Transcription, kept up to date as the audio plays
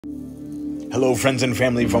Hello friends and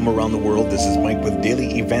family from around the world, this is Mike with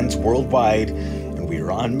Daily Events Worldwide, and we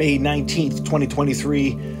are on May 19th,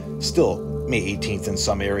 2023, still May 18th in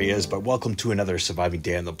some areas, but welcome to another surviving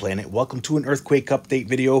day on the planet. Welcome to an earthquake update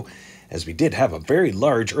video, as we did have a very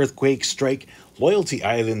large earthquake strike Loyalty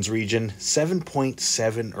Islands region,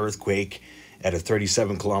 7.7 earthquake at a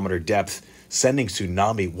 37-kilometer depth, sending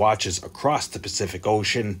tsunami watches across the Pacific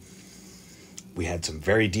Ocean. We had some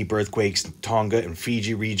very deep earthquakes in Tonga and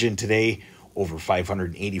Fiji region today, over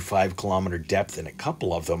 585-kilometer depth in a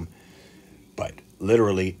couple of them. But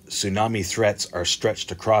literally, tsunami threats are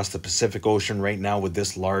stretched across the Pacific Ocean right now with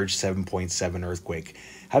this large 7.7 earthquake.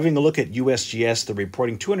 Having a look at USGS, they're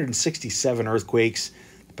reporting 267 earthquakes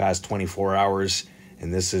the past 24 hours,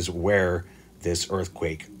 and this is where this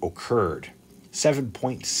earthquake occurred.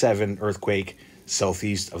 7.7 earthquake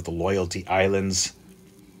southeast of the Loyalty Islands,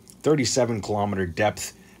 37-kilometer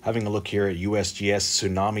depth. Having a look here at USGS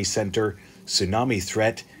Tsunami Center, tsunami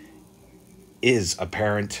threat is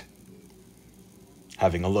apparent.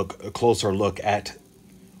 Having a closer look at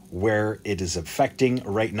where it is affecting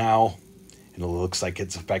right now, and it looks like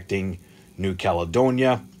it's affecting New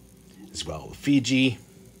Caledonia, as well as Fiji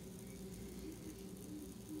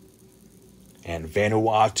and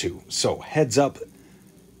Vanuatu. So heads up,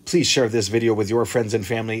 please share this video with your friends and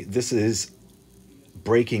family. This is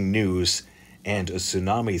breaking news, and a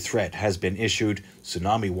tsunami threat has been issued.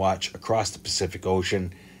 Tsunami Watch across the Pacific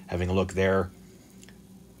Ocean. Having a look there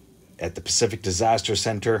at the Pacific Disaster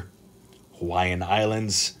Center, Hawaiian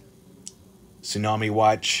Islands, Tsunami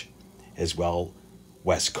Watch, as well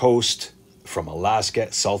West Coast from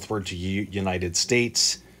Alaska southward to United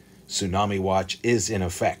States. Tsunami Watch is in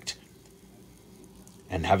effect.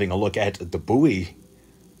 And having a look at the buoy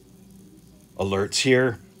alerts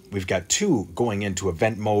here, we've got two going into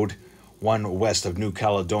event mode, one west of New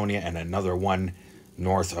Caledonia and another one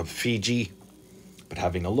north of Fiji. But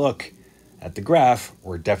having a look at the graph,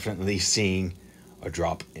 we're definitely seeing a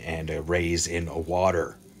drop and a raise in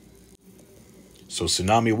water. So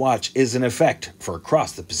Tsunami Watch is in effect for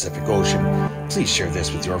across the Pacific Ocean. Please share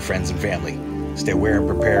this with your friends and family. Stay aware and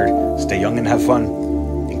prepared, stay young and have fun,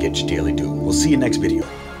 and get your daily due. We'll see you next video.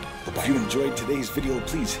 If you enjoyed today's video,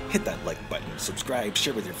 please hit that like button, subscribe,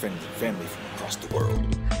 share with your friends and family from across the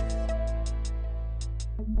world.